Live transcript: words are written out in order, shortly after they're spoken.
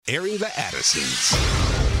Airing the Addisons.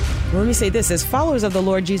 Let me say this, as followers of the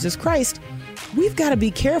Lord Jesus Christ, we've got to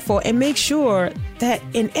be careful and make sure that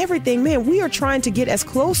in everything, man, we are trying to get as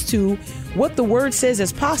close to what the word says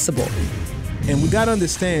as possible. And we got to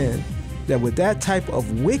understand that with that type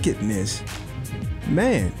of wickedness,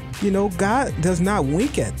 man, God does not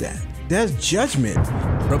wink at that. There's judgment.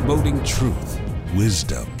 Promoting truth,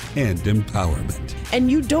 wisdom, and empowerment.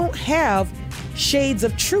 And you don't have shades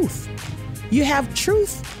of truth. You have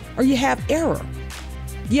truth or you have error.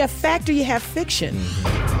 You have fact or you have fiction.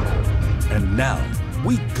 Mm-hmm. And now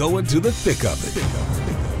we go into the thick of it.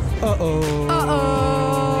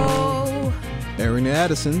 Airing the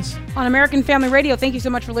Addisons. On American Family Radio, thank you so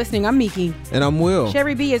much for listening. I'm Miki. And I'm Will.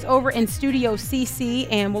 Sherry B is over in Studio CC,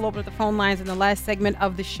 and we'll open up the phone lines in the last segment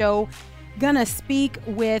of the show. Gonna speak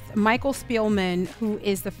with Michael Spielman, who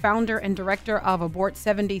is the founder and director of Abort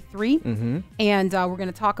 73. Mm-hmm. And we're going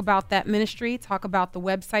to talk about that ministry, talk about the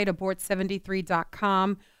website,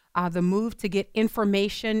 abort73.com, the move to get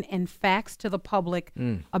information and facts to the public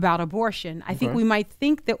about abortion. I think we might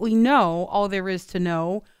think that we know all there is to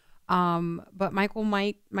know, but Michael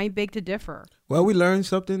might beg to differ. Well, we learned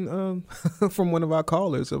something from one of our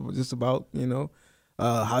callers just about,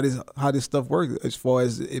 how this stuff works as far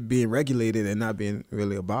as it being regulated and not being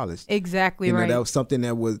really abolished. Exactly right. That was something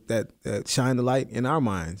that shined the light in our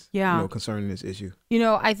minds. Yeah. Concerning this issue.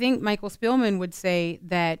 I think Michael Spielman would say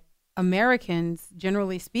that Americans,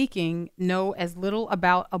 generally speaking, know as little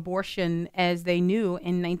about abortion as they knew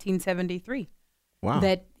in 1973. Wow.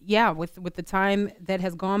 That with the time that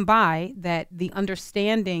has gone by, that the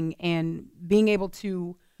understanding and being able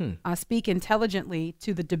to speak intelligently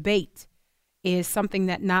to the debate is something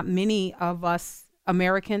that not many of us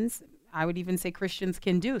Americans, I would even say Christians,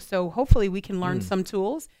 can do. So hopefully we can learn some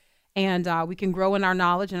tools and we can grow in our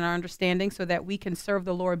knowledge and our understanding so that we can serve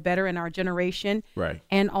the Lord better in our generation. Right.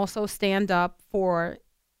 And also stand up for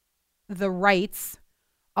the rights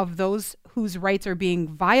of those whose rights are being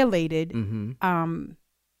violated, and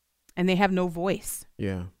they have no voice.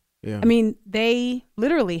 Yeah. Yeah. I mean, they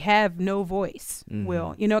literally have no voice,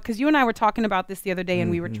 Will. Because you and I were talking about this the other day,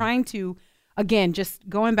 and we were trying to, again, just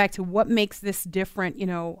going back to what makes this different.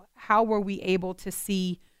 How were we able to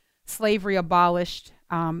see slavery abolished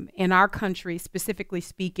in our country, specifically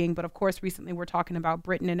speaking? But of course, recently we're talking about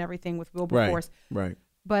Britain and everything with Wilberforce. Right.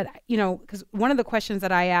 But, because one of the questions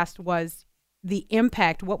that I asked was the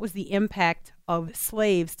impact. What was the impact of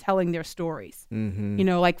slaves telling their stories?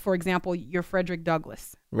 Like, for example, your Frederick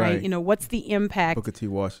Douglass, right? What's the impact? Booker T.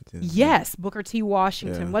 Washington. Yes, Booker T.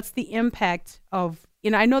 Washington. Yeah. What's the impact of,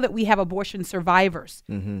 I know that we have abortion survivors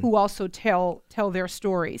who also tell their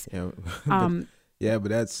stories. Yeah, but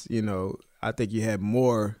that's, I think you had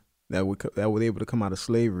more that were able to come out of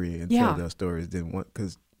slavery and tell their stories than one,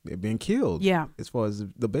 because they're being killed. Yeah. As far as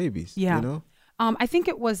the babies. Yeah. I think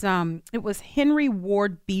it was Henry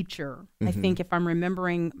Ward Beecher. I think, if I'm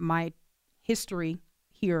remembering my history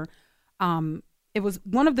here, it was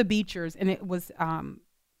one of the Beechers, and it was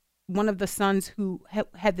one of the sons who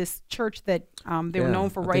had this church that they were known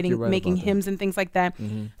for making hymns and things like that.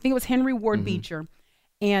 I think it was Henry Ward Beecher,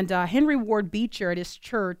 and Henry Ward Beecher at his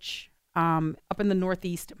church up in the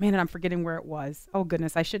Northeast. Man, and I'm forgetting where it was. Oh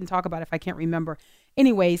goodness, I shouldn't talk about it if I can't remember.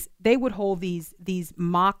 Anyways, they would hold these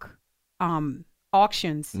mock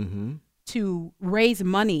auctions to raise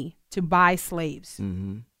money to buy slaves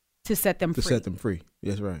to set them free. To set them free.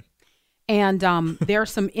 Yes, right. And there are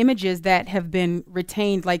some images that have been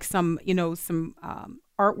retained, like some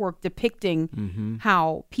artwork depicting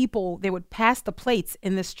how they would pass the plates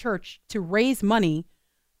in this church to raise money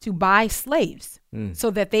to buy slaves so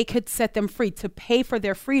that they could set them free, to pay for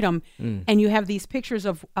their freedom. And you have these pictures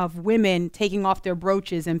of women taking off their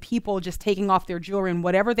brooches and people just taking off their jewelry and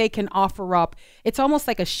whatever they can offer up. It's almost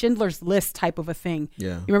like a Schindler's List type of a thing.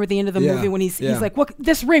 Yeah. You remember at the end of the movie when he's like, "What,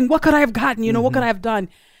 this ring, what could I have gotten? What could I have done?"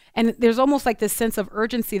 And there's almost like this sense of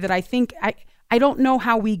urgency that I think I don't know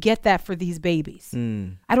how we get that for these babies.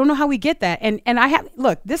 I don't know how we get that. And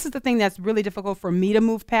look, this is the thing that's really difficult for me to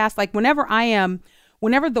move past. Like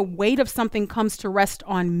whenever the weight of something comes to rest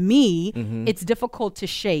on me, it's difficult to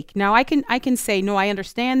shake. Now I can say, no, I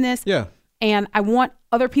understand this. Yeah. And I want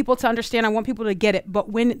other people to understand. I want people to get it. But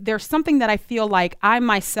when there's something that I feel like I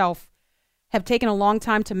myself have taken a long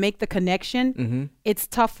time to make the connection, it's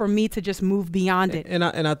tough for me to just move beyond it. And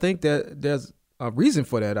I think that there's a reason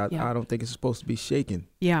for that. I don't think it's supposed to be shaken.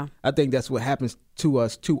 Yeah. I think that's what happens to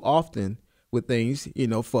us too often with things.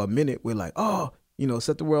 For a minute we're like, oh,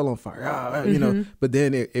 set the world on fire, but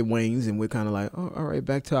then it wanes and we're kind of like, oh, all right,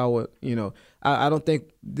 back to our, I don't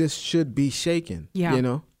think this should be shaken.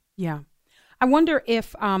 Yeah. Yeah. I wonder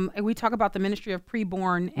if we talk about the ministry of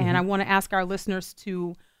preborn, and I want to ask our listeners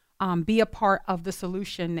to be a part of the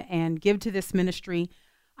solution and give to this ministry.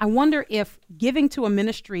 I wonder if giving to a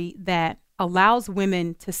ministry that allows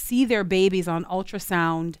women to see their babies on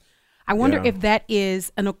ultrasound, I wonder if that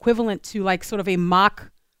is an equivalent to like sort of a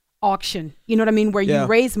mock auction, you know what I mean, where you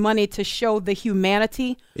raise money to show the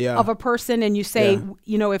humanity of a person, and you say,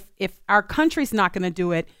 you know, if our country's not going to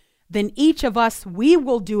do it, then each of us, we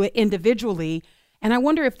will do it individually. And I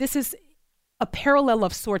wonder if this is a parallel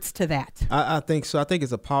of sorts to that. I think so. I think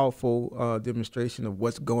it's a powerful demonstration of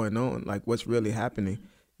what's going on, like what's really happening,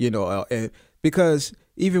 you know, and because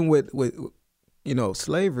even with you know,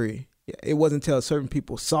 slavery, it wasn't until certain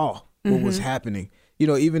people saw what was happening, you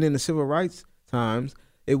know, even in the civil rights times,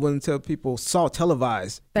 it wasn't until people saw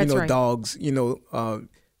televised, dogs,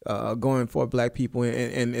 going for black people,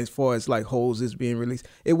 and as far as like hoses being released,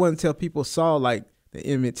 it wasn't until people saw like the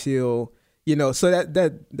Emmett Till, you know, so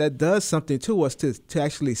that does something to us to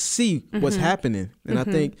actually see what's happening. And I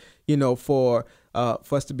think, you know, for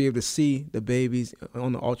us to be able to see the babies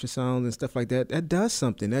on the ultrasound and stuff like that, that does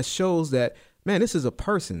something. That shows that, man, this is a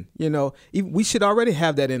person, you know. We should already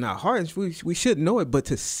have that in our hearts. We should know it, but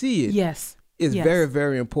to see it is very,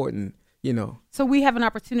 very important, you know. So we have an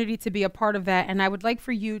opportunity to be a part of that. And I would like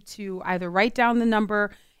for you to either write down the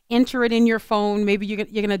number, enter it in your phone. Maybe you're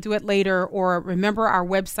going to do it later, or remember our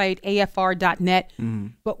website, afr.net.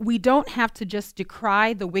 But we don't have to just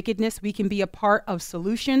decry the wickedness. We can be a part of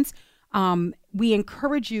solutions. We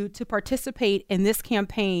encourage you to participate in this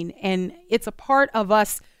campaign. And it's a part of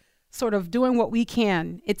us sort of doing what we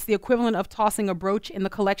can. It's the equivalent of tossing a brooch in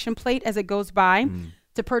the collection plate as it goes by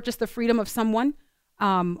to purchase the freedom of someone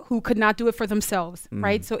who could not do it for themselves,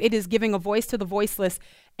 right? So it is giving a voice to the voiceless.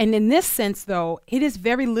 And in this sense, though, it is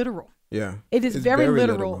very literal. Yeah. It is very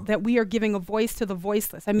literal that we are giving a voice to the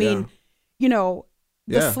voiceless. I mean, you know,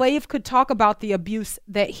 the slave could talk about the abuse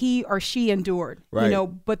that he or she endured, you know,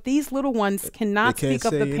 but these little ones cannot speak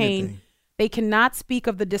of the pain. Anything. They cannot speak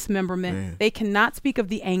of the dismemberment. Man. They cannot speak of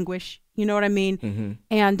the anguish. You know what I mean?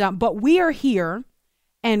 And but we are here,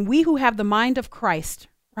 and we who have the mind of Christ,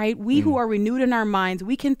 right? We who are renewed in our minds,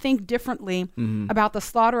 we can think differently about the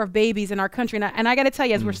slaughter of babies in our country. And I got to tell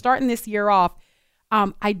you, as we're starting this year off,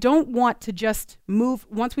 I don't want to just move,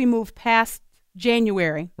 once we move past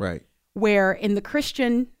January, where in the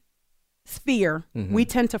Christian sphere, we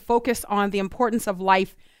tend to focus on the importance of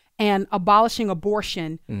life and abolishing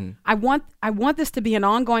abortion. I want this to be an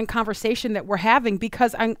ongoing conversation that we're having,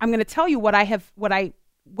 because I'm going to tell you what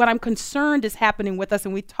I'm concerned is happening with us,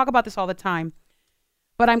 and we talk about this all the time.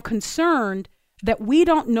 But I'm concerned that we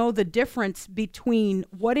don't know the difference between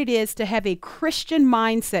what it is to have a Christian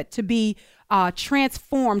mindset, to be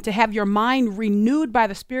transformed, to have your mind renewed by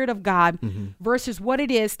the Spirit of God, versus what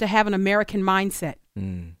it is to have an American mindset.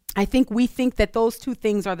 I think we think that those two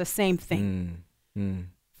things are the same thing.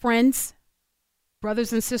 Friends,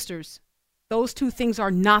 brothers and sisters, those two things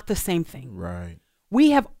are not the same thing. Right.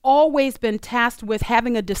 We have always been tasked with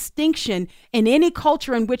having a distinction in any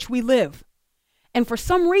culture in which we live. And for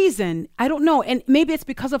some reason, I don't know, and maybe it's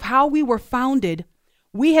because of how we were founded,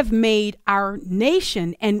 we have made our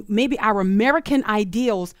nation and maybe our American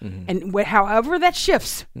ideals, and however that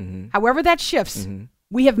shifts,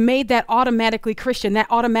 we have made that automatically Christian. That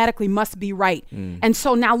automatically must be right. And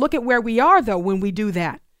so now look at where we are, though, when we do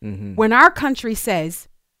that. When our country says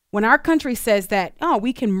that, oh,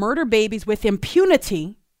 we can murder babies with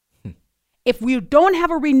impunity, if we don't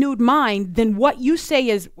have a renewed mind, then what you say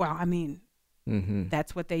is, well, I mean,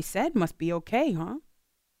 that's what they said, must be okay, huh?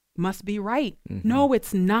 Must be right. No,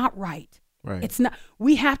 it's not right. It's not.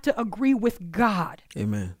 We have to agree with God.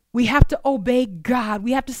 Amen. We have to obey God.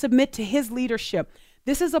 We have to submit to his leadership.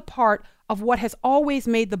 This is a part of what has always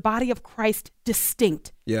made the body of Christ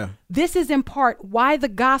distinct. Yeah. This is in part why the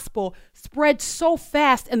gospel spread so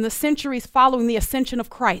fast in the centuries following the ascension of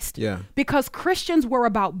Christ. Yeah. Because Christians were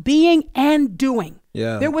about being and doing.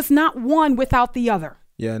 Yeah. There was not one without the other.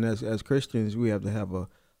 Yeah, and as Christians, we have to have a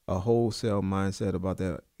wholesale mindset about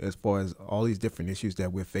that, as far as all these different issues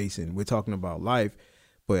that we're facing. We're talking about life,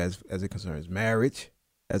 but as it concerns marriage,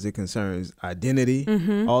 as it concerns identity,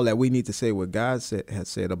 all that, we need to say what God has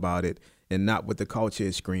said about it, and not what the culture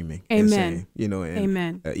is screaming. Amen. And saying, you know, and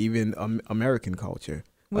Amen. Even American culture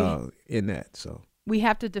in that. So we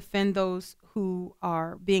have to defend those who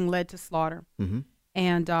are being led to slaughter,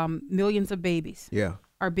 and millions of babies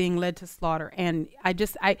are being led to slaughter. And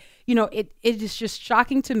it is just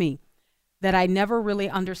shocking to me that I never really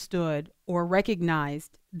understood or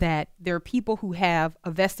recognized that there are people who have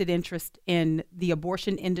a vested interest in the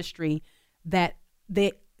abortion industry, that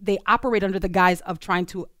they operate under the guise of trying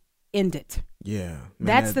to end it. Yeah. Man,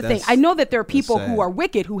 That's the thing. I know that there are people sad. who are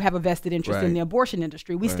wicked who have a vested interest in Right. the abortion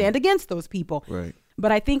industry. We Right. stand against those people. Right.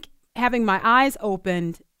 But I think having my eyes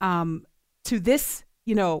opened to this,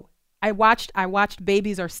 I watched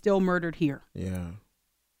Babies Are Still Murdered Here. Yeah.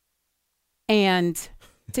 And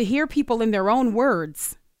to hear people in their own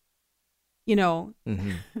words,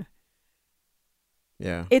 Mm-hmm.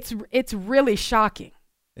 Yeah. it's really shocking.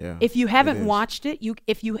 Yeah. If you It haven't is. watched it,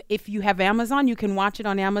 if you have Amazon, you can watch it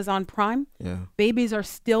on Amazon Prime. Yeah. Babies Are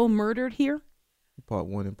Still Murdered Here. Part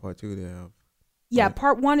 1 and part 2 they have. Yeah, Right.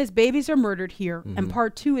 part 1 is Babies Are Murdered Here, and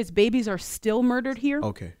part 2 is Babies Are Still Murdered Here.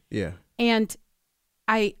 Okay. Yeah. And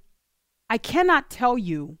I cannot tell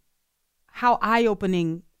you how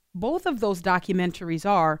eye-opening both of those documentaries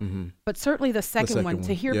are, but certainly the second one,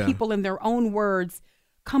 to hear yeah. people in their own words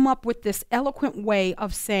come up with this eloquent way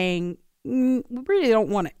of saying, we really don't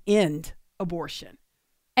want to end abortion.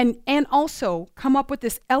 And also come up with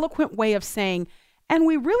this eloquent way of saying, and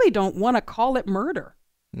we really don't want to call it murder.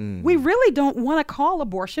 We really don't want to call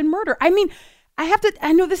abortion murder. I mean,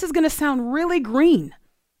 I know this is going to sound really green.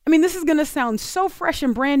 I mean, this is going to sound so fresh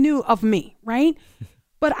and brand new of me, right?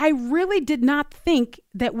 But I really did not think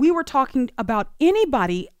that we were talking about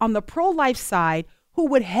anybody on the pro-life side who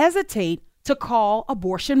would hesitate to call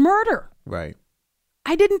abortion murder. Right.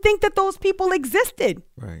 I didn't think that those people existed,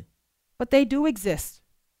 Right. but they do exist.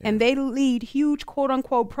 Yeah. And they lead huge quote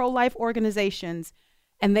unquote pro-life organizations.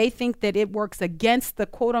 And they think that it works against the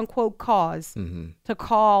quote unquote cause to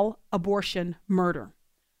call abortion murder.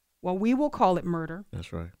 Well, we will call it murder.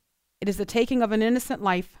 That's right. It is the taking of an innocent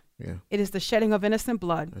life. Yeah. It is the shedding of innocent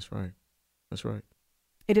blood. That's right. That's right.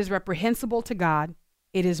 It is reprehensible to God.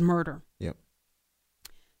 It is murder. Yep.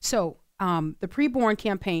 So the Preborn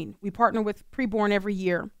campaign, we partner with Preborn every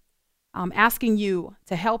year, asking you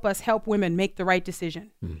to help us help women make the right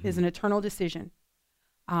decision. It is an eternal decision.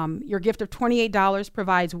 Your gift of $28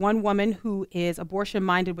 provides one woman who is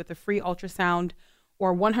abortion-minded with a free ultrasound,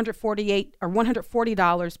 or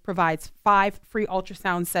 $140 provides 5 free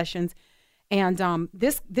ultrasound sessions. And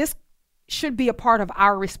this should be a part of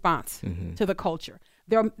our response to the culture.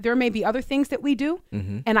 There may be other things that we do,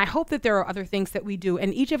 and I hope that there are other things that we do,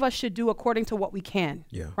 and each of us should do according to what we can,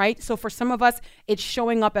 right? So for some of us, it's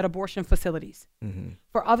showing up at abortion facilities.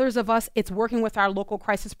 For others of us, it's working with our local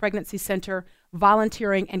crisis pregnancy center,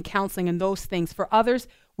 volunteering and counseling and those things. For others,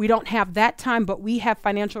 we don't have that time, but we have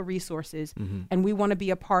financial resources, and we want to be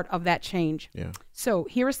a part of that change. Yeah. So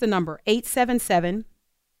here's the number,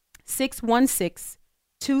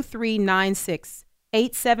 877-616-2396,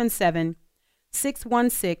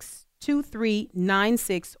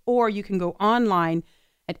 877-616-2396, or you can go online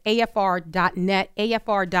at afr.net,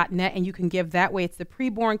 and you can give that way. It's the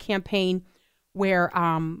Preborn campaign where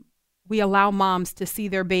we allow moms to see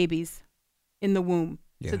their babies in the womb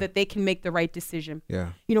so that they can make the right decision. Yeah.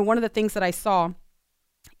 One of the things that I saw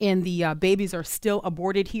in the Babies Are Still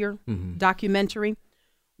Aborted Here documentary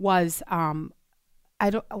was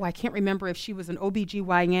I can't remember if she was an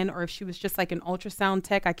OBGYN or if she was just like an ultrasound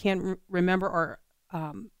tech. I can't remember, or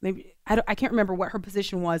maybe I can't remember what her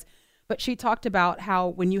position was. But she talked about how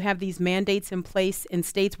when you have these mandates in place in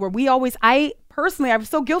states where I personally, I'm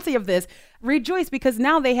so guilty of this, rejoice, because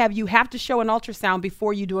now you have to show an ultrasound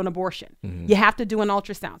before you do an abortion. You have to do an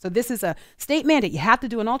ultrasound. So this is a state mandate. You have to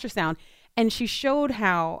do an ultrasound. And she showed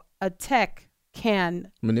how a tech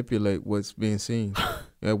can manipulate what's being seen,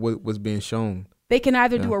 what's being shown. They can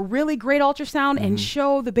either do a really great ultrasound and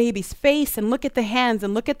show the baby's face and look at the hands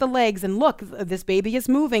and look at the legs and look, this baby is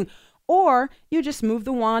moving. Or you just move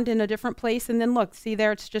the wand in a different place and then look, see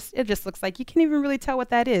there, it just looks like you can't even really tell what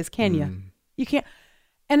that is, can you? You can't.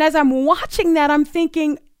 And as I'm watching that, I'm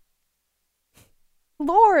thinking,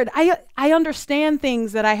 Lord, I understand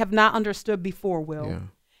things that I have not understood before, Will. Yeah.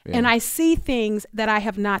 And I see things that I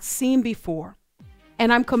have not seen before.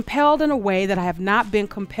 And I'm compelled in a way that I have not been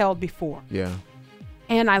compelled before. Yeah.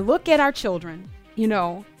 And I look at our children,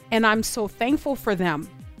 and I'm so thankful for them.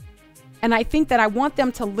 And I think that I want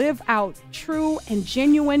them to live out true and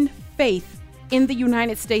genuine faith in the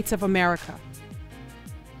United States of America.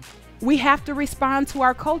 We have to respond to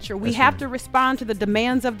our culture. We have to respond to the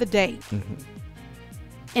demands of the day.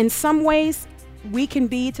 In some ways, we can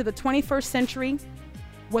be to the 21st century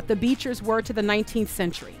what the Beechers were to the 19th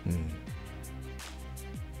century.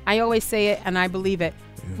 I always say it, and I believe it.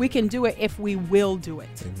 We can do it if we will do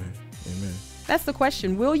it. Amen. Amen. That's the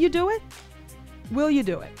question. Will you do it? Will you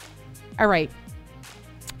do it? All right.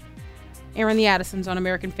 Aaron the Addisons on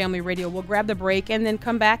American Family Radio. We'll grab the break and then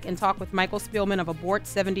come back and talk with Michael Spielman of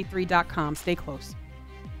abort73.com. Stay close.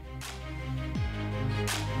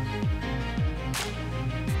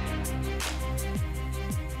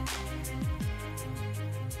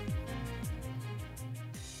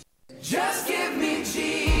 Just give me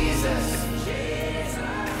Jesus.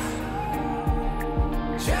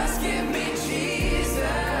 Just give me Jesus.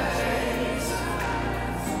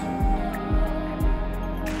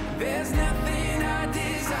 There's nothing I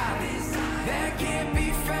desire that can't be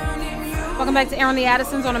found in you. Welcome back to Aaron the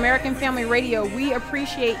Addisons on American Family Radio. We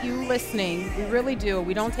appreciate you listening. We really do.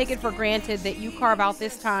 We don't take it for granted that you carve out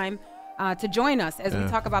this time to join us as we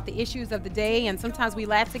talk about the issues of the day. And sometimes we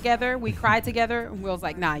laugh together, we cry together. And Will's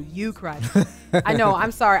like, nah, you cried. I know,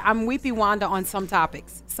 I'm sorry. I'm weepy Wanda on some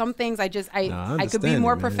topics. Some things I could be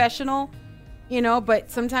more professional,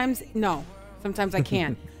 but sometimes I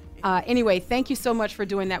can't. Anyway, thank you so much for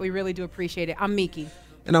doing that. We really do appreciate it. I'm Miki.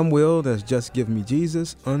 And I'm Will. That's Just Give Me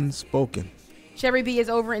Jesus, unspoken. Sherry B is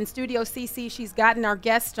over in Studio CC. She's gotten our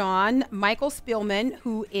guest on, Michael Spielman,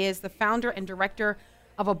 who is the founder and director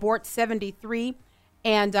of Abort 73.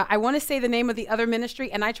 And I want to say the name of the other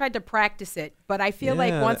ministry, and I tried to practice it, but I feel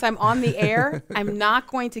like once I'm on the air, I'm not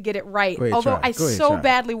going to get it right, although I so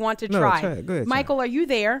badly want to try. Go ahead, Michael, are you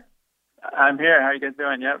there? I'm here. How are you guys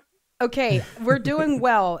doing? Yep. Okay, we're doing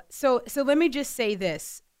well. So let me just say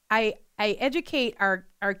this. I educate our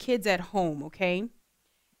kids at home, okay?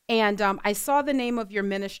 And I saw the name of your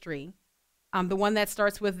ministry, the one that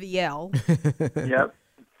starts with the L. Yep.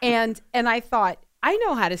 And I thought, I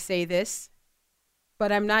know how to say this,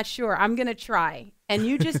 but I'm not sure. I'm going to try. And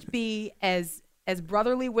you just be as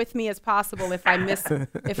brotherly with me as possible if I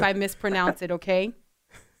mispronounce it, okay?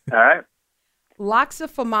 All right.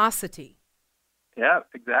 Loxophomosity. Yeah,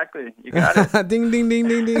 exactly. You got it. Ding, ding, ding,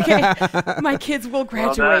 ding, ding. Okay, my kids will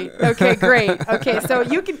graduate. Well Okay, great. Okay, so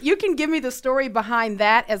you can give me the story behind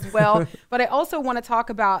that as well. But I also want to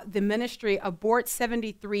talk about the ministry,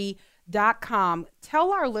 abort73.com.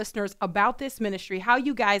 Tell our listeners about this ministry, how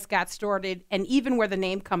you guys got started, and even where the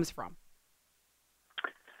name comes from.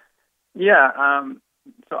 Yeah.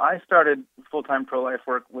 So I started full-time pro-life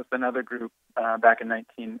work with another group back in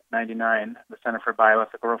 1999, the Center for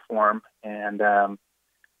Bioethical Reform. And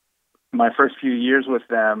my first few years with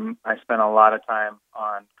them, I spent a lot of time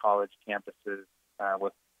on college campuses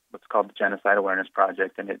with what's called the Genocide Awareness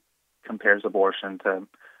Project, and it compares abortion to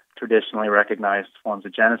traditionally recognized forms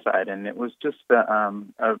of genocide. And it was just a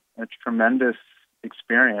tremendous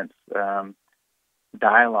experience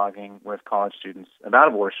dialoguing with college students about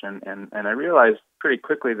abortion. And I realized pretty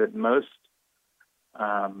quickly that most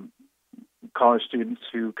college students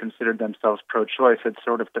who considered themselves pro-choice had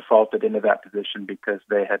sort of defaulted into that position because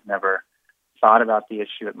they had never thought about the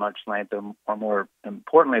issue at much length, or more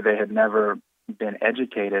importantly, they had never been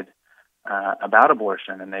educated about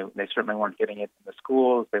abortion, and they certainly weren't getting it in the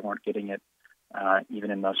schools. They weren't getting it even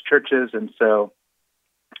in most churches. And so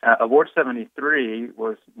Abort 73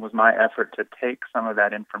 was my effort to take some of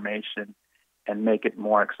that information and make it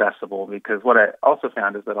more accessible, because what I also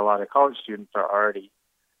found is that a lot of college students are already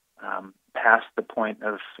past the point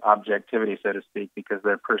of objectivity, so to speak, because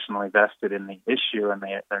they're personally vested in the issue, and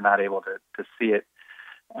they're not able to see it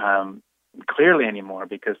clearly anymore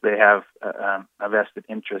because they have a vested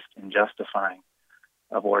interest in justifying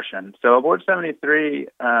abortion. So Abort 73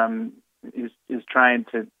 is trying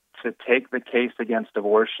to take the case against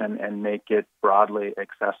abortion and make it broadly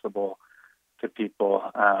accessible to people,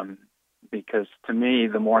 because to me,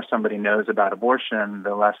 the more somebody knows about abortion,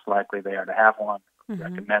 the less likely they are to have one,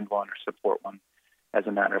 recommend one, or support one as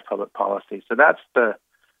a matter of public policy. So that's the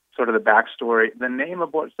sort of the backstory. The name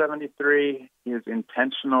Abort 73 is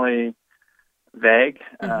intentionally vague.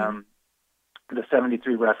 The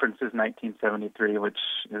 73 references 1973, which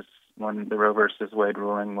is when the Roe versus Wade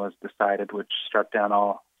ruling was decided, which struck down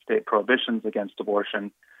all state prohibitions against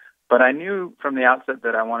abortion. But I knew from the outset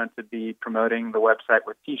that I wanted to be promoting the website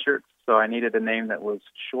with T-shirts, so I needed a name that was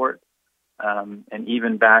short. And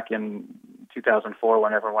even back in 2004,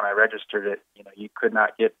 when I registered it, you could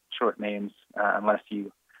not get short names unless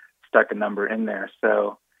you stuck a number in there.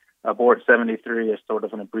 So Abort 73 is sort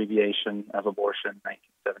of an abbreviation of abortion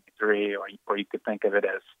 1973, or you could think of it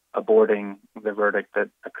as aborting the verdict that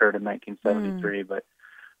occurred in 1973. But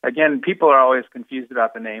again, people are always confused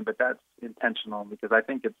about the name, but that's intentional because I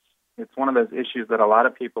think it's one of those issues that a lot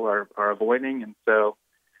of people are avoiding. And so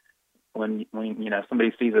when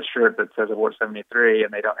somebody sees a shirt that says Abort 73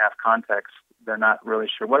 and they don't have context, they're not really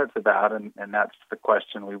sure what it's about, and that's the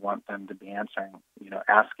question we want them to be answering,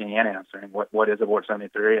 asking and answering. What is Abort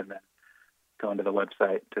 73, and then going to the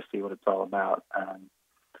website to see what it's all about.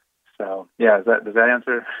 So, yeah, does that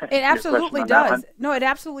answer? It absolutely does. No, it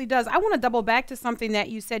absolutely does. I want to double back to something that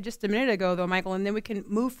you said just a minute ago, though, Michael, and then we can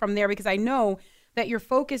move from there, because I know that your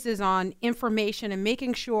focus is on information and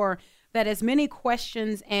making sure that as many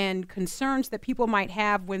questions and concerns that people might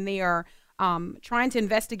have when they are trying to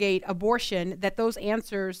investigate abortion, that those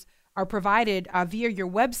answers are provided via your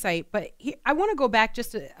website. But I want to go back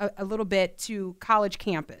just a little bit to college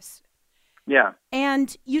campus. Yeah.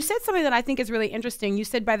 And you said something that I think is really interesting. You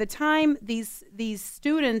said by the time these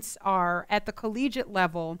students are at the collegiate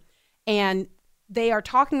level and they are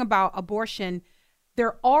talking about abortion,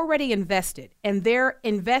 they're already invested, and they're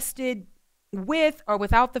invested with or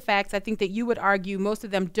without the facts. I think that you would argue most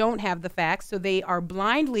of them don't have the facts, so they are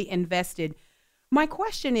blindly invested. My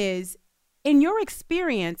question is, in your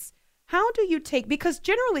experience, how do you take, because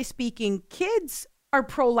generally speaking, kids are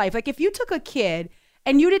pro-life. Like if you took a kid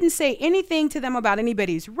and you didn't say anything to them about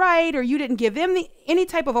anybody's right, or you didn't give them any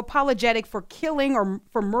type of apologetic for killing or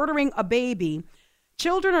for murdering a baby,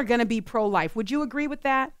 children are going to be pro-life. Would you agree with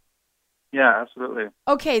that? Yeah, absolutely.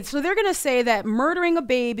 Okay, so they're going to say that murdering a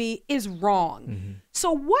baby is wrong. Mm-hmm. So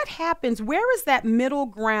what happens? Where is that middle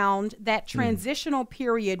ground, that transitional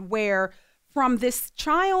period where from this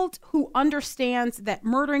child who understands that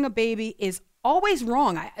murdering a baby is always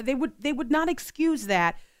wrong, they would not excuse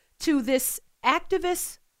that, to this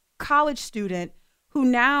activist college student who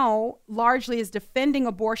now largely is defending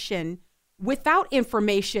abortion without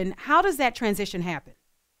information? How does that transition happen?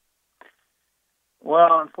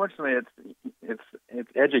 Well, unfortunately, it's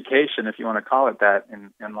education, if you want to call it that,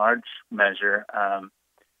 in large measure.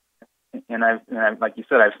 And I've like you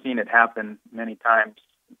said, I've seen it happen many times,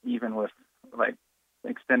 even with like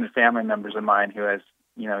extended family members of mine who, as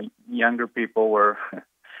younger people were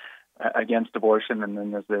against abortion, and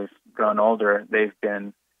then as they've grown older, they've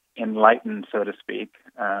been enlightened, so to speak.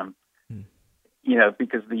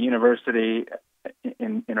 Because the university,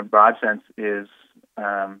 in a broad sense, is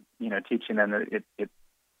teaching them that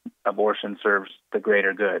abortion serves the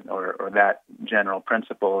greater good, or that general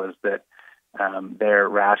principle is that they're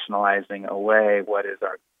rationalizing away what is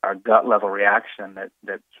our gut level reaction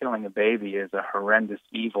that killing a baby is a horrendous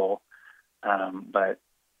evil, but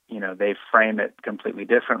they frame it completely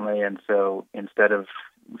differently, and so instead of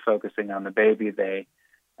focusing on the baby, they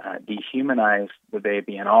dehumanize the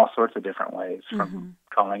baby in all sorts of different ways, from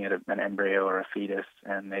calling it an embryo or a fetus,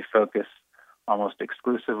 and they focus almost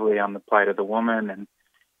exclusively on the plight of the woman,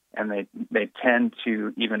 and they tend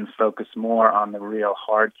to even focus more on the real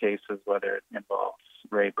hard cases, whether it involves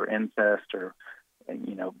rape or incest or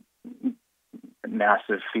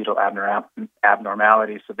massive fetal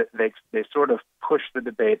abnormalities. So that they sort of push the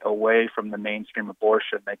debate away from the mainstream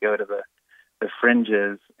abortion. They go to the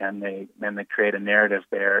fringes, and they create a narrative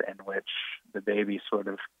there in which the baby sort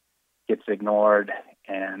of gets ignored,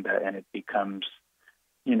 and it becomes,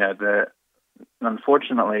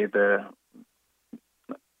 unfortunately, the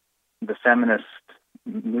feminist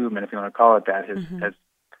movement, if you want to call it that, has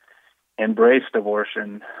embraced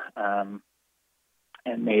abortion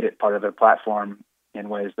and made it part of their platform in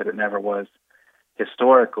ways that it never was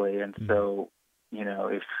historically. And so,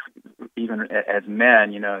 if even as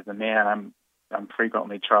men, as a man, I'm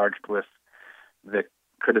frequently charged with the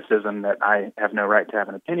criticism that I have no right to have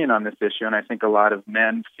an opinion on this issue, and I think a lot of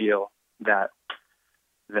men feel that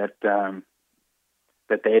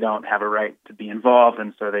they don't have a right to be involved,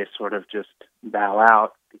 and so they sort of just bow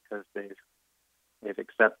out because they've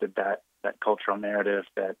accepted that cultural narrative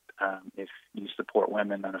that if you support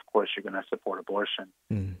women, then of course you're going to support abortion,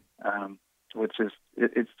 which is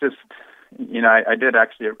it's just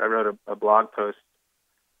I wrote a blog post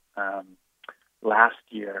last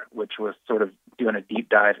year, which was sort of doing a deep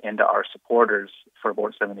dive into our supporters for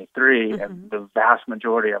Abort 73, and the vast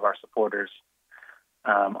majority of our supporters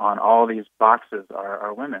on all these boxes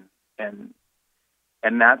are women, and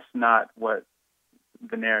that's not what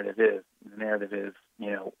the narrative is. The narrative is,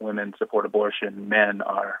 women support abortion, men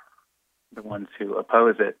are the ones who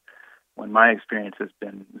oppose it, when my experience has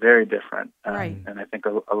been very different. Right. And I think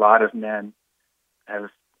a lot of men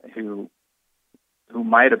who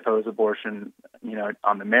might oppose abortion,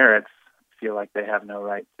 on the merits, feel like they have no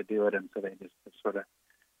right to do it, and so they just sort of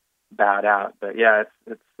bowed out. But yeah,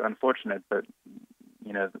 it's unfortunate, but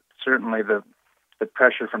certainly the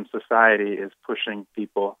pressure from society is pushing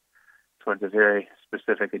people towards a very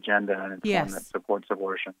specific agenda, and it's one that supports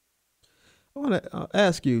abortion. I want to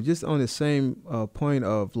ask you, just on the same point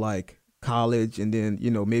of like college, and then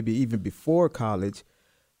maybe even before college,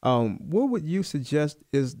 what would you suggest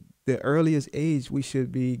is the earliest age we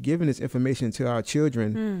should be giving this information to our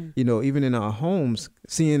children? Even in our homes,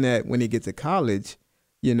 seeing that when they get to college,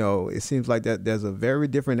 it seems like that there's a very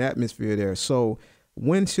different atmosphere there. So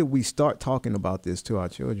when should we start talking about this to our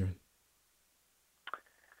children?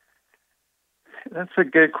 That's a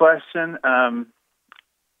good question.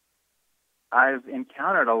 I've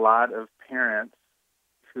encountered a lot of parents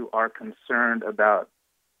who are concerned about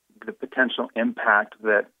the potential impact,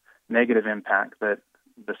 that negative impact that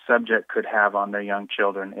the subject could have on their young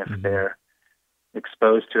children if they're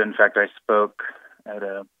exposed to it. In fact, I spoke at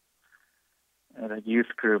a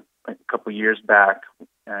youth group a couple years back,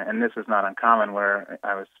 and this is not uncommon, where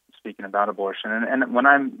I was speaking about abortion. And when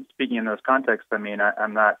I'm speaking in those contexts, I mean,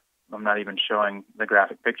 I'm not even showing the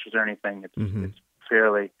graphic pictures or anything. It's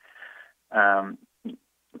fairly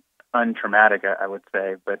untraumatic, I would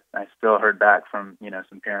say, but I still heard back from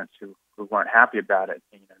some parents who weren't happy about it.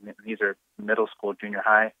 These are middle school, junior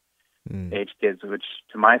high age kids, which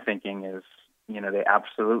to my thinking is they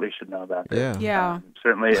absolutely should know about this. Yeah.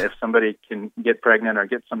 Certainly, if somebody can get pregnant or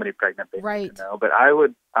get somebody pregnant, they need to know. But I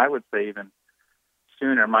would say even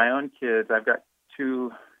sooner. My own kids, I've got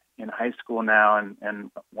 2 in high school now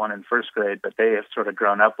and 1 in first grade, but they have sort of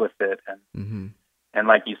grown up with it, and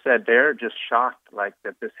like you said, they're just shocked like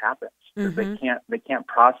that this happens. They can't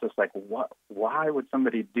process like why would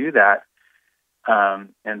somebody do that?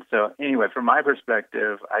 And so anyway, from my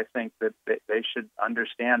perspective, I think that they should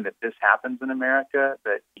understand that this happens in America,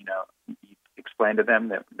 that, you explain to them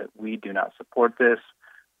that we do not support this.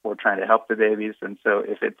 We're trying to help the babies. And so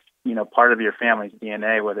if it's, part of your family's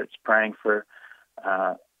DNA, whether it's praying for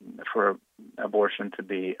abortion to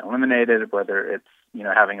be eliminated, whether it's,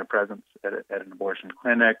 having a presence at an abortion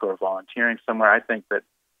clinic or volunteering somewhere, I think that,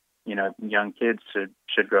 young kids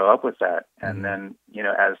should grow up with that. And then,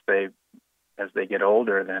 as they get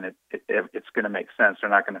older, then it's going to make sense. They're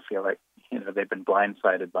not going to feel like they've been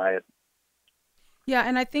blindsided by it. Yeah,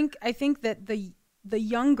 and I think that the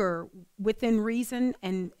younger, within reason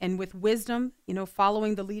and with wisdom,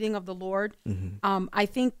 following the leading of the Lord, I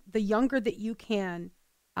think the younger that you can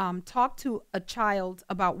talk to a child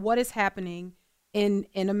about what is happening in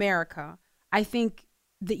America, I think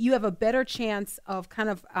that you have a better chance of kind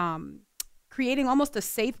of creating almost a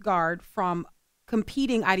safeguard from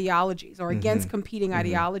competing ideologies or against competing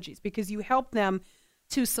ideologies, because you help them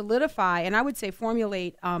to solidify and I would say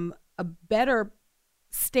formulate a better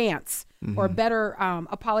stance or a better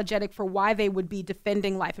apologetic for why they would be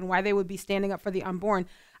defending life and why they would be standing up for the unborn.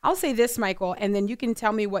 I'll say this, Michael, and then you can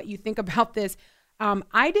tell me what you think about this.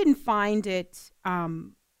 I didn't find it,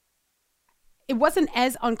 it wasn't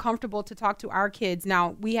as uncomfortable to talk to our kids.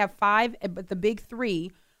 Now, we have 5, but the big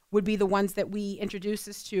 3 would be the ones that we introduce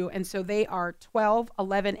us to. And so they are 12,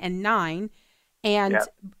 11, and 9. And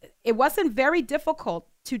it wasn't very difficult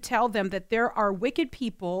to tell them that there are wicked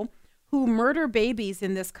people who murder babies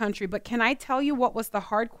in this country. But can I tell you what was the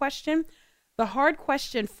hard question? The hard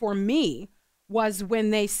question for me was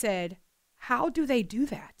when they said, how do they do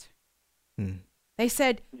that? They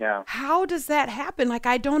said, how does that happen? Like,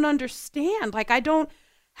 I don't understand. Like,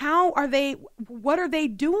 what are they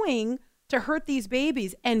doing to hurt these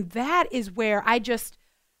babies? And that is where I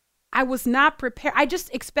was not prepared. I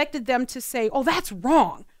just expected them to say, oh, that's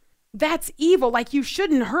wrong. That's evil. Like, you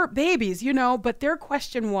shouldn't hurt babies, but their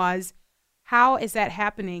question was, how is that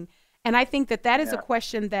happening? And I think that is a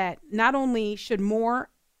question that not only should more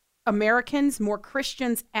Americans, more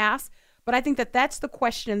Christians ask, but I think that that's the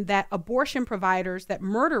question that abortion providers, that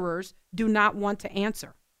murderers do not want to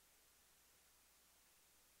answer.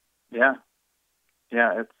 Yeah,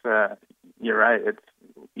 it's you're right. It's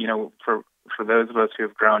for those of us who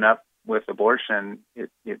have grown up with abortion,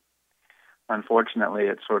 it unfortunately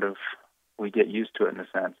it's sort of we get used to it in a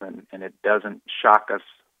sense, and it doesn't shock us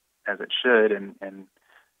as it should. And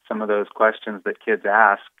some of those questions that kids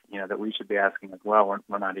ask, that we should be asking as well,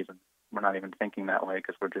 we're not even thinking that way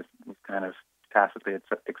because we've kind of tacitly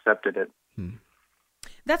accepted it.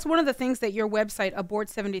 That's one of the things that your website,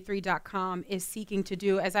 abort73.com, is seeking to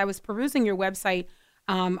do. As I was perusing your website,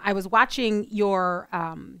 I was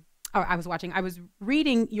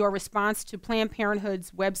reading your response to Planned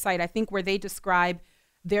Parenthood's website, I think, where they describe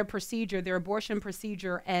their procedure, their abortion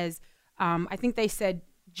procedure, as, I think they said,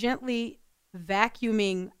 gently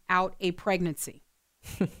vacuuming out a pregnancy.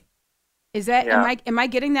 Is that, am I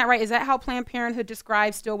getting that right? Is that how Planned Parenthood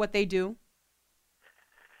describes still what they do?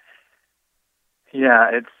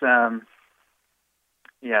 Yeah, it's,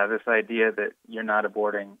 this idea that you're not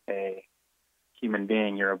aborting a human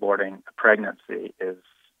being, you're aborting a pregnancy is,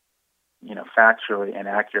 factually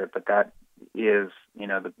inaccurate, but that is,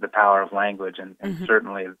 the power of language, and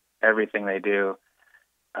certainly everything they do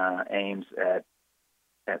aims at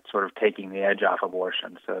sort of taking the edge off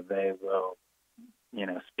abortion. So they will,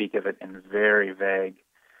 speak of it in very vague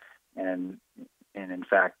and in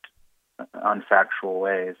fact, unfactual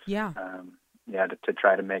ways. To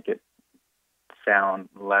try to make it sound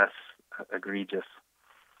less egregious.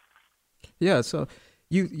 Yeah, so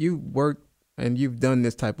you work and you've done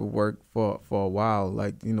this type of work for a while,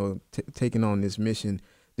 like, taking on this mission.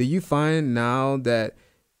 do you find now that,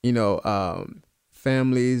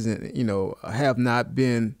 families and, have not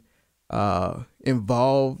been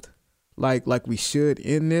involved like we should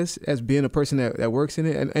in this as being a person that works in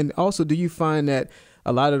it? And also, do you find that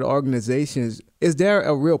a lot of the organizations, is there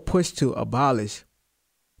a real push to abolish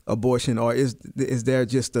abortion, or is there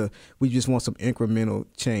just we just want some incremental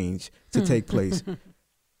change to take place?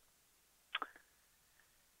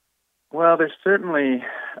 Well, there's certainly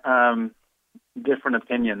different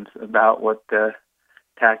opinions about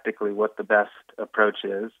tactically what the best approach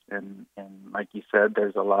is, and like you said,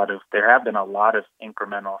 there have been a lot of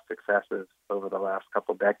incremental successes over the last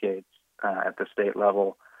couple decades at the state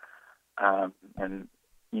level, and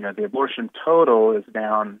the abortion total is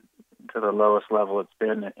down to the lowest level it's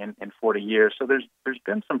been in 40 years. So there's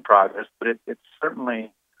been some progress, but it's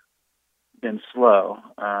certainly been slow.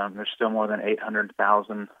 There's still more than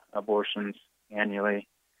 800,000 abortions annually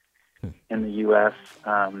in the U.S.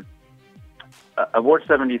 Abort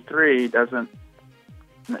 73 doesn't.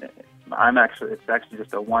 It's actually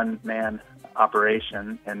just a one-man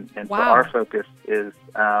operation, and Wow. So our focus is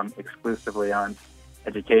exclusively on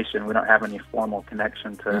education. We don't have any formal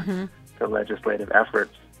connection to legislative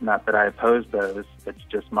efforts. Not that I oppose those. It's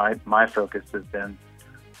just my focus has been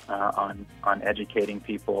on educating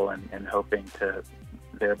people and hoping to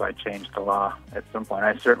thereby change the law at some point.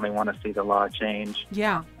 I certainly want to see the law change.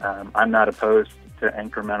 Yeah. I'm not opposed to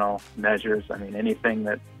incremental measures. I mean, anything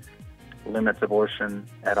that limits abortion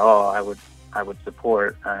at all, I would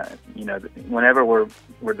support. Whenever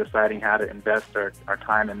we're deciding how to invest our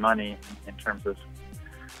time and money in terms of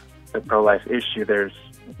the pro-life issue, there's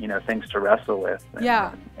things to wrestle with. And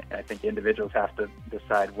I think individuals have to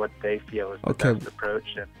decide what they feel is the best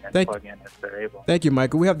approach and plug in if they're able. Thank you,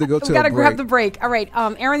 Michael. We have to go to a break. We got to grab the break. All right.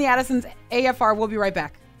 Aaron the Addisons, AFR. We'll be right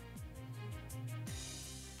back.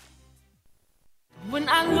 When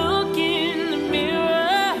I look in the mirror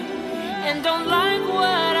and don't like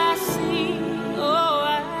what I see,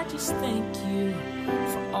 I just thank you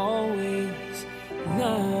for always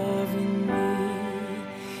loving me.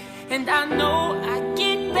 And I know I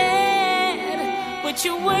get bad, but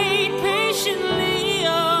you wait patiently.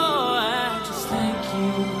 I just thank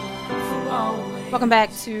you for always. Welcome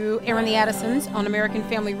back to Aaron the Addisons on American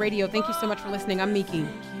Family Radio. Thank you so much for listening. I'm Miki.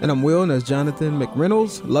 And I'm Will, and that's Jonathan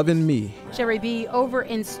McReynolds, loving me. Sherry B over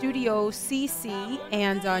in Studio CC,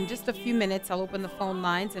 and in just a few minutes I'll open the phone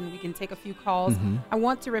lines and we can take a few calls. I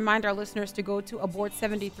want to remind our listeners to go to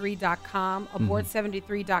abort73.com,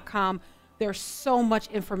 abort73.com. There's so much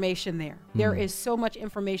information there. There is so much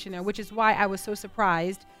information there, which is why I was so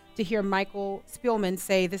surprised to hear Michael Spielman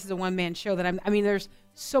say this is a one-man show. There's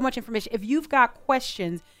so much information. If you've got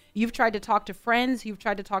questions, you've tried to talk to friends, you've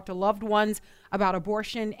tried to talk to loved ones about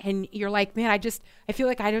abortion, and you're like, man, I feel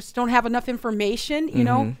like I just don't have enough information, you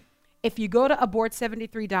know? If you go to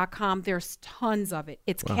abort73.com, there's tons of it.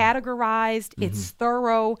 It's categorized, it's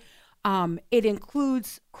thorough. It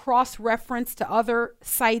includes cross-reference to other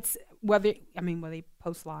sites, whether they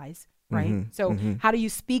post lies, right? So how do you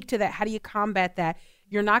speak to that? How do you combat that?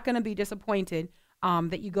 You're not going to be disappointed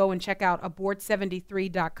that you go and check out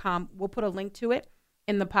abort73.com. We'll put a link to it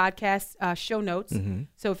in the podcast show notes.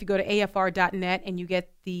 So if you go to afr.net and you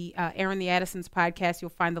get the Aaron the Addisons podcast, you'll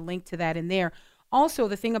find the link to that in there. Also,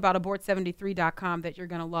 the thing about abort73.com that you're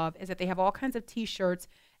going to love is that they have all kinds of T-shirts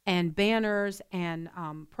and banners and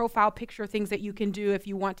profile picture things that you can do if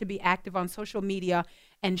you want to be active on social media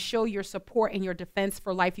and show your support and your defense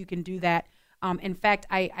for life. You can do that. In fact,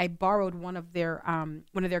 I borrowed one of their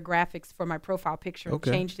graphics for my profile picture and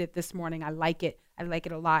changed it this morning. I like it. I like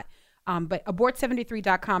it a lot. But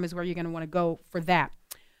abort73.com is where you're going to want to go for that.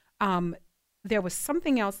 There was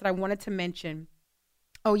something else that I wanted to mention.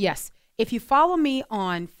 Oh, yes. If you follow me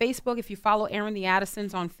on Facebook, if you follow Aaron the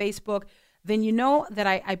Addisons on Facebook, then you know that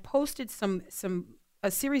I posted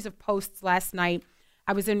a series of posts last night.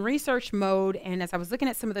 I was in research mode, and as I was looking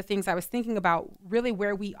at some of the things, I was thinking about really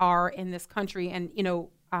where we are in this country. And,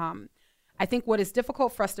 I think what is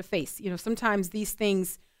difficult for us to face, sometimes these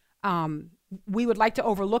things, we would like to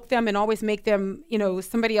overlook them and always make them,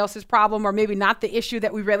 somebody else's problem, or maybe not the issue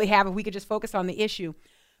that we really have if we could just focus on the issue.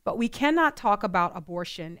 But we cannot talk about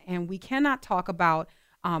abortion, and we cannot talk about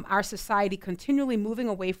our society continually moving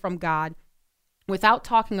away from God without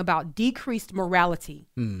talking about decreased morality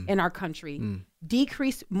in our country,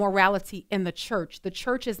 decreased morality in the church. The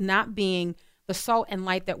church is not being the salt and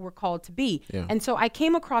light that we're called to be. Yeah. And so I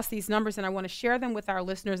came across these numbers, and I want to share them with our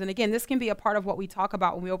listeners. And again, this can be a part of what we talk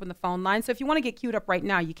about when we open the phone line. So if you want to get queued up right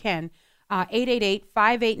now, you can.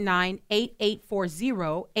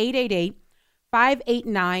 888-589-8840,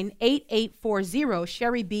 888-589-8840.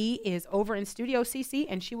 Sherry B is over in Studio CC,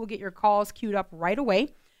 and she will get your calls queued up right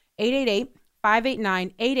away.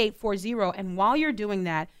 888-589-8840. And while you're doing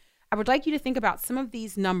that, I would like you to think about some of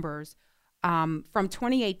these numbers from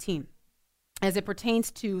 2018 as it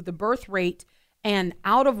pertains to the birth rate and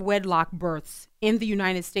out-of-wedlock births in the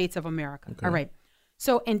United States of America. Okay. All right.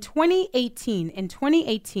 So in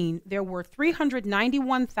 2018, there were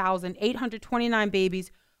 391,829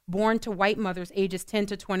 babies born to white mothers ages 10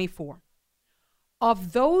 to 24.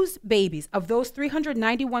 Of those babies, of those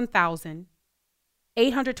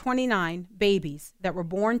 391,829 babies that were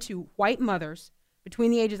born to white mothers between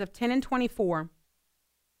the ages of 10 and 24,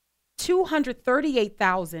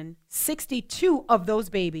 238,062 of those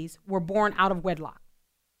babies were born out of wedlock,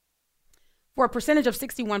 for a percentage of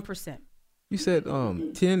 61%. You said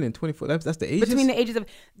 10 and 24. That's the ages? Between the ages of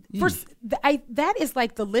first, that is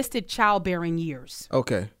like the listed childbearing years.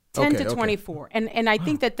 Okay. 10 to 24. And I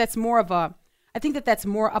think that's more of a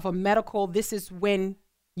medical, this is when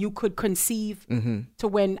you could conceive to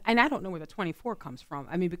when, and I don't know where the 24 comes from.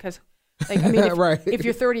 I mean, because if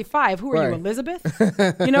you're 35, who are you, Elizabeth?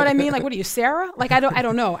 You know what I mean? Like, what are you, Sarah? Like, I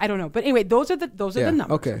don't know. But anyway, those are the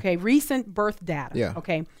numbers. Okay. Recent birth data. Yeah.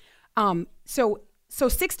 Okay. So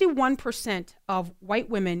 61% of white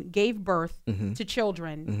women gave birth to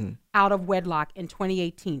children out of wedlock in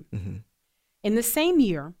 2018. In the same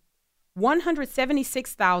year,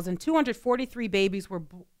 176,243 babies were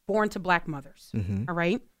born to black mothers. All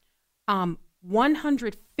right.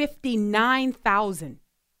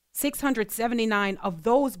 159,679 of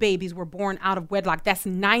those babies were born out of wedlock. That's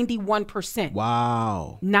 91%.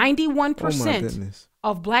 Wow. 91%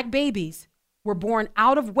 of black babies were born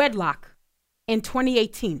out of wedlock in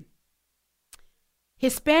 2018.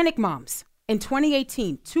 Hispanic moms in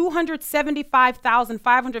 2018,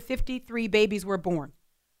 275,553 babies were born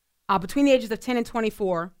between the ages of 10 and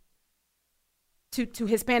 24 to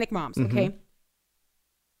Hispanic moms, okay?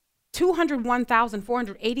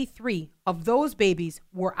 201,483 of those babies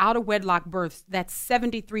were out of wedlock births. That's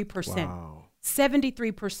 73%. Wow.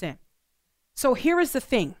 73%. So here is the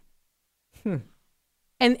thing. And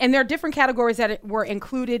there are different categories that were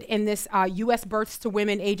included in this U.S. births to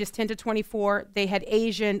women ages 10 to 24. They had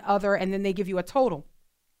Asian, other, and then they give you a total.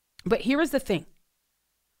 But here is the thing.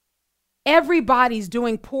 Everybody's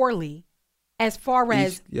doing poorly as far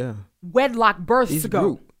as wedlock births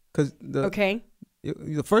go. Okay?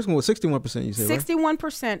 The first one was 61%, you said,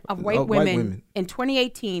 61% of white women in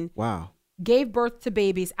 2018 gave birth to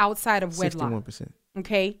babies outside of wedlock. 61%.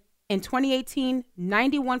 Okay? In 2018,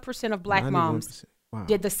 91% of black moms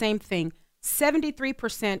did the same thing.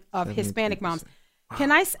 73% of Hispanic moms.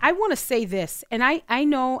 Wow. I want to say this, and I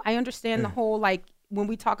understand the whole, like, when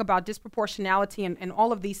we talk about disproportionality and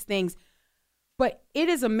all of these things, but it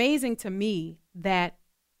is amazing to me that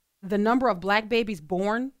the number of black babies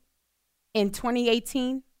born in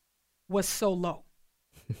 2018 was so low.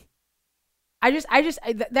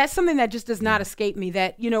 That's something that just does not escape me,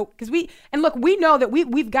 that, because we know that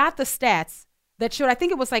we've got the stats that showed, I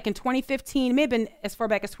think it was like in 2015, it may have been as far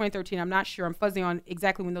back as 2013, I'm not sure, I'm fuzzy on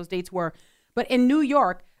exactly when those dates were, but in New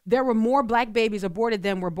York, there were more black babies aborted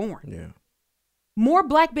than were born. Yeah. More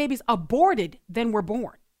black babies aborted than were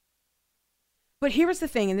born. But here's the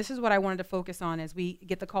thing, and this is what I wanted to focus on as we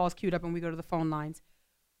get the calls queued up and we go to the phone lines.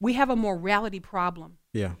 We have a morality problem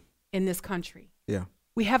in this country. Yeah.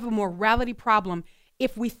 We have a morality problem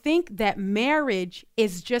if we think that marriage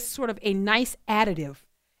is just sort of a nice additive.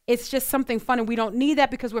 It's just something fun, and we don't need that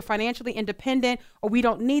because we're financially independent, or we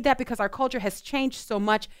don't need that because our culture has changed so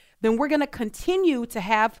much. Then we're going to continue to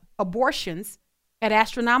have abortions at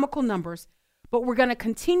astronomical numbers, but we're going to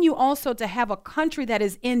continue also to have a country that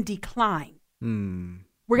is in decline.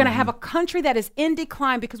 We're going to have a country that is in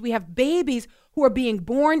decline because we have babies who are being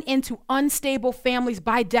born into unstable families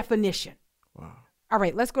by definition. Wow. All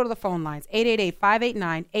right, let's go to the phone lines.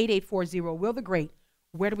 888-589-8840. Will the Great,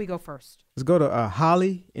 where do we go first? Let's go to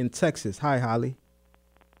Holly in Texas. Hi, Holly.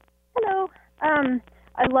 Hello. I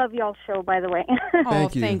love y'all's show, by the way.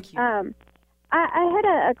 Thank you. Thank you. I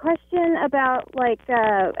had a question about,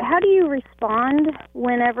 how do you respond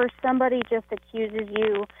whenever somebody just accuses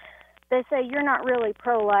you? They say you're not really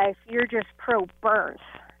pro-life, you're just pro-birth.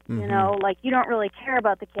 You know, like you don't really care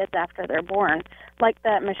about the kids after they're born. Like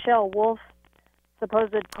that Michelle Wolf,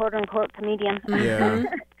 supposed quote-unquote comedian, said,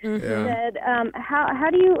 how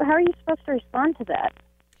are you supposed to respond to that?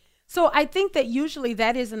 So I think that usually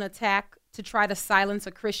that is an attack to try to silence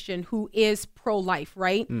a Christian who is pro-life,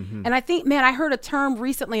 right? And I think, man, I heard a term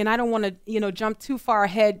recently, and I don't want to, jump too far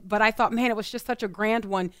ahead, but I thought, man, it was just such a grand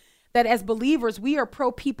one, that as believers, we are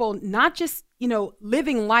pro-people, not just,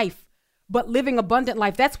 living life, but living abundant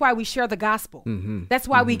life. That's why we share the gospel. That's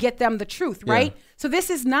why we get them the truth, right? So this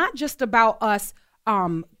is not just about us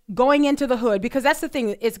going into the hood, because that's the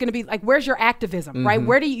thing. It's going to be like, where's your activism, right?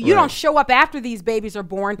 Where do you don't show up after these babies are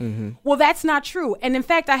born. Well, that's not true. And in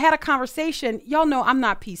fact, I had a conversation. Y'all know I'm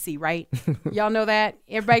not PC, right? Y'all know that?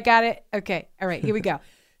 Everybody got it? Okay. All right, here we go.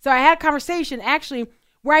 So I had a conversation actually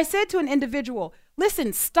where I said to an individual,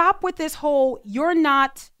 listen, stop with this whole, you're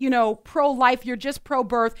not, pro-life, you're just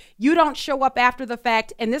pro-birth, you don't show up after the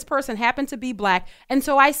fact, and this person happened to be black. And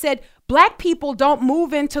so I said, black people don't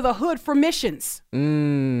move into the hood for missions.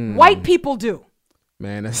 White people do.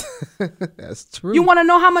 Man, that's true. You want to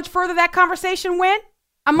know how much further that conversation went?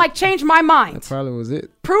 I'm like, change my mind. That probably was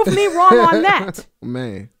it. Prove me wrong on that.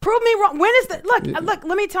 Man. Prove me wrong. When is the look,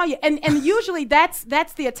 let me tell you. And usually that's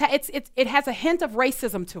the attack. It has a hint of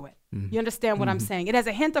racism to it. You understand what I'm saying? It has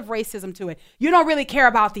a hint of racism to it. You don't really care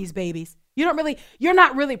about these babies. You're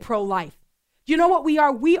not really pro-life. You know what we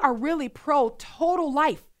are? We are really pro-total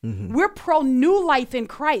life. We're pro-new life in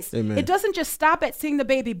Christ. Amen. It doesn't just stop at seeing the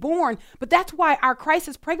baby born, but that's why our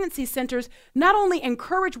crisis pregnancy centers not only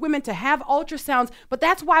encourage women to have ultrasounds, but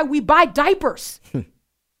that's why we buy diapers.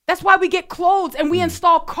 That's why we get clothes and we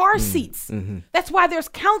install car seats. That's why there's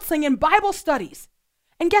counseling and Bible studies.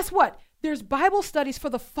 And guess what? There's Bible studies for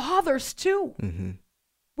the fathers too.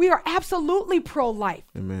 We are absolutely pro-life.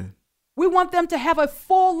 Amen. We want them to have a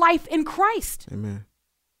full life in Christ. Amen.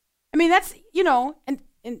 I mean, that's,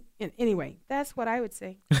 and anyway, that's what I would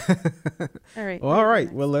say. All right. All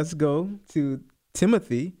right. Well, let's go to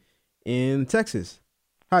Timothy in Texas.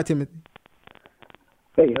 Hi, Timothy.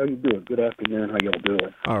 Hey, how you doing? Good afternoon. How y'all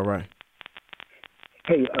doing? All right.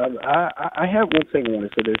 Hey, I have one thing I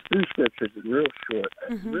want to say. There's 3 scriptures, real short.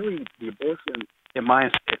 Really, the abortion, in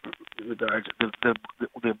my regards, the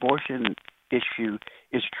abortion issue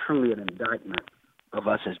is truly an indictment of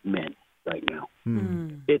us as men right now.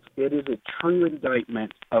 It is a true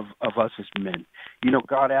indictment of us as men.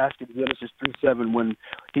 God asked in Genesis 3:7 when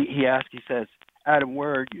he asked, he says, Adam,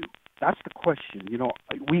 where are you? That's the question.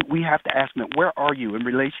 We have to ask him, where are you in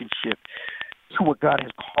relationship to what God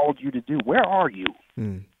has called you to do? Where are you?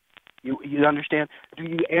 You understand? Do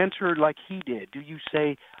you answer like he did? Do you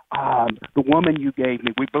say, the woman you gave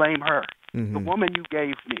me, we blame her. The woman you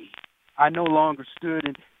gave me, I no longer stood.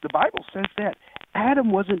 And the Bible says that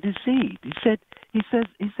Adam wasn't deceived. He says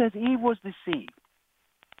Eve was deceived.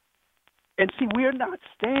 And see, we're not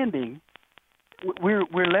standing. We're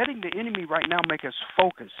letting the enemy right now make us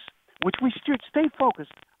focus, which we should stay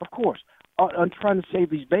focused, of course, on trying to save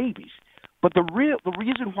these babies. But the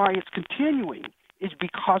reason why it's continuing is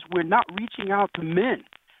because we're not reaching out to men.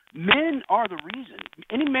 Men are the reason.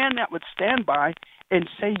 Any man that would stand by and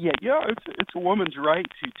say, it's a woman's right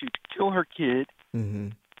to kill her kid, is a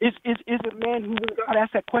man who, when God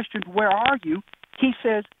asks that question, where are you? He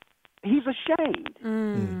says he's ashamed.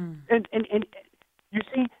 And you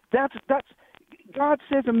see, that's God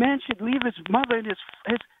says a man should leave his mother and his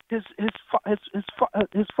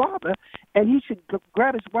father, and he should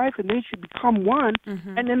grab his wife, and they should become one.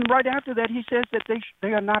 And then right after that, he says that they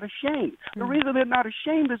are not ashamed. The reason they're not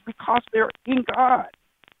ashamed is because they're in God,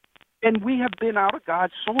 and we have been out of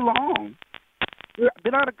God so long. We've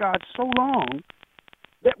been out of God so long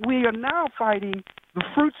that we are now fighting the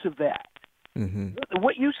fruits of that.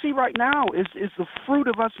 What you see right now is the fruit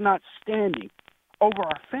of us not standing over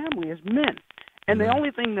our family as men. And the only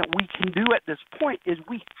thing that we can do at this point is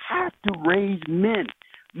we have to raise men.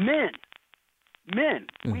 We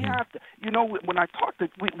have to, when I talk to,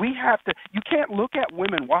 we have to, you can't look at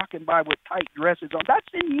women walking by with tight dresses on. That's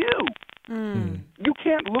in you. You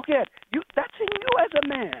can't look at, that's in you as a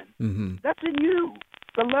man. That's in you.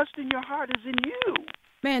 The lust in your heart is in you.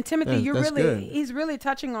 Man, Timothy, good. He's really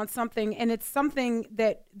touching on something, and it's something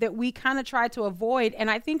that we kind of try to avoid.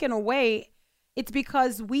 And I think in a way, it's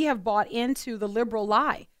because we have bought into the liberal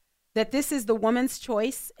lie that this is the woman's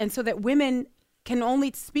choice, and so that women can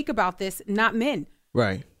only speak about this, not men.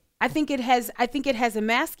 Right. I think it has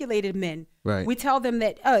emasculated men. Right. We tell them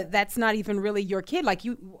that that's not even really your kid. Like,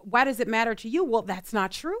 why does it matter to you? Well, that's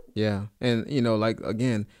not true. Yeah, and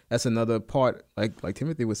again, that's another part. Like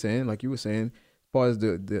Timothy was saying, like you were saying, as far as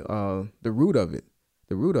the root of it.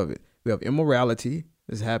 The root of it. We have immorality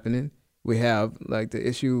that's happening. We have like the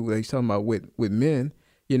issue that he's talking about with men,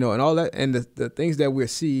 and all that, and the things that we're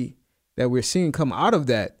seeing come out of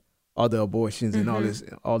that are the abortions and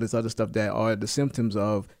all this other stuff that are the symptoms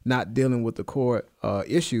of not dealing with the core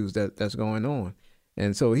issues that's going on.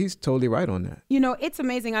 And so he's totally right on that. It's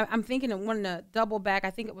amazing. I'm thinking and wanting to double back.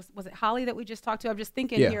 I think it was it Holly that we just talked to? I'm just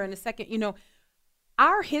thinking here in a second,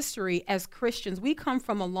 our history as Christians, we come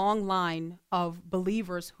from a long line of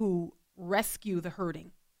believers who rescue the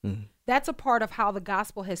hurting. That's a part of how the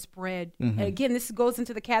gospel has spread. And again, this goes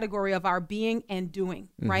into the category of our being and doing,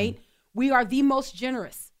 right? We are the most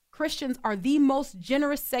generous. Christians are the most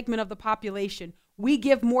generous segment of the population. We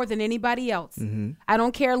give more than anybody else. I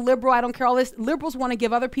don't care liberal. I don't care all this. Liberals want to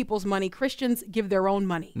give other people's money. Christians give their own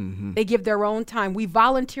money. They give their own time. We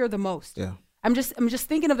volunteer the most. Yeah. I'm just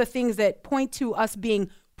thinking of the things that point to us being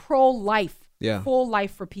pro-life, full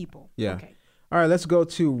life for people. Yeah. Okay. All right, let's go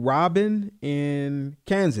to Robin in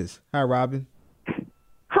Kansas. Hi, Robin.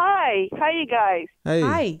 Hi. How you guys? Hey.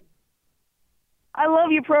 Hi. I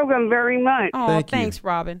love your program very much. Oh, thanks,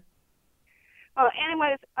 Robin.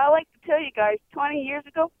 Anyways, I like to tell you guys, 20 years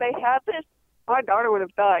ago, if they had this, my daughter would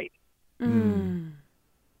have died.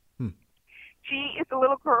 She is a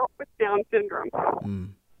little girl with Down syndrome.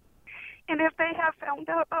 And if they have found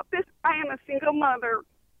out about this, I am a single mother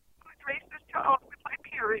who has raised this child with my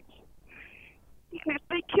parents. And if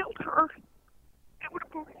they killed her, it would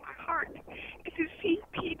have broken my heart. And to see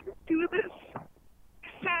people do this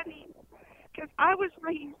is saddening. Because I was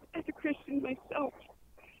raised as a Christian myself.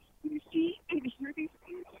 You see and hear these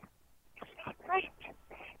things, it's not right.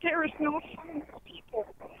 There is no fun for people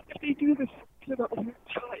if they do this to their own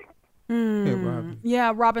child. Hey, Robin.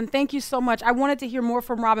 Yeah, Robin, thank you so much. I wanted to hear more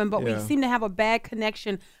from Robin, but we seem to have a bad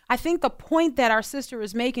connection. I think the point that our sister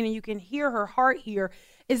is making, and you can hear her heart here,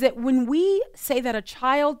 is that when we say that a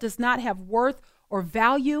child does not have worth or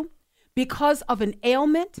value because of an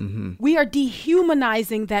ailment, we are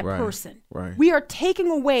dehumanizing that person. Right. We are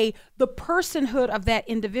taking away the personhood of that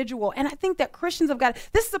individual. And I think that Christians have got,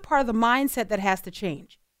 this is a part of the mindset that has to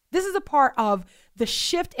change. This is a part of the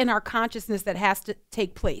shift in our consciousness that has to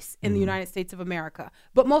take place in the United States of America,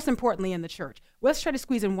 but most importantly in the church. Let's try to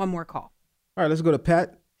squeeze in one more call. All right, let's go to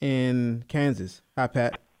Pat in Kansas. Hi,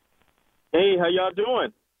 Pat. Hey, how y'all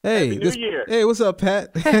doing? Hey, Happy New Year. Hey, what's up,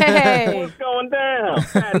 Pat? Hey. What's going down?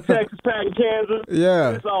 Pat in Texas, Pat in Kansas. Yeah.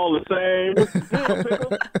 It's all the same.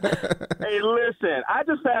 Hey, listen, I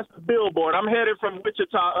just passed the billboard. I'm headed from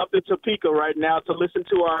Wichita up to Topeka right now to listen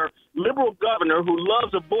to our liberal governor who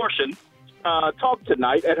loves abortion talk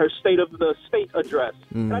tonight at her State of the State address.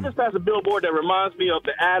 And I just passed a billboard that reminds me of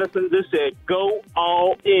the Addisons. It said, "Go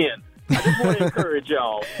all in." I just want to encourage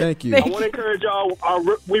y'all. Thank you. I want to encourage y'all.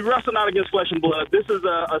 We wrestle not against flesh and blood. This is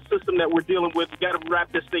a system that we're dealing with. We got to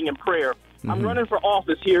wrap this thing in prayer. I'm running for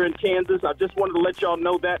office here in Kansas. I just wanted to let y'all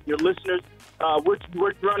know that, your listeners.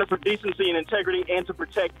 We're running for decency and integrity and to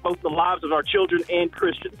protect both the lives of our children and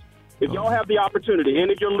Christians. If y'all have the opportunity,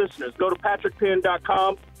 any of your listeners, go to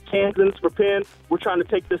patrickpenn.com. Kansans for Penn. We're trying to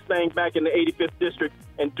take this thing back in the 85th District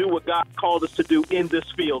and do what God called us to do in this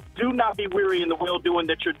field. Do not be weary in the well-doing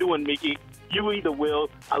that you're doing, Mickey. You either will.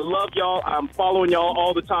 I love y'all. I'm following y'all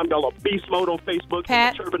all the time. Y'all are beast mode on Facebook.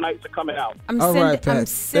 Pat, and the Turbanites are coming out.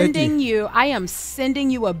 I am sending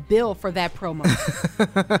you a bill for that promo.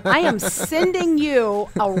 I am sending you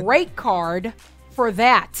a rate card for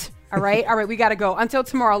that. All right? All right, we got to go. Until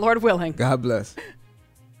tomorrow, Lord willing. God bless.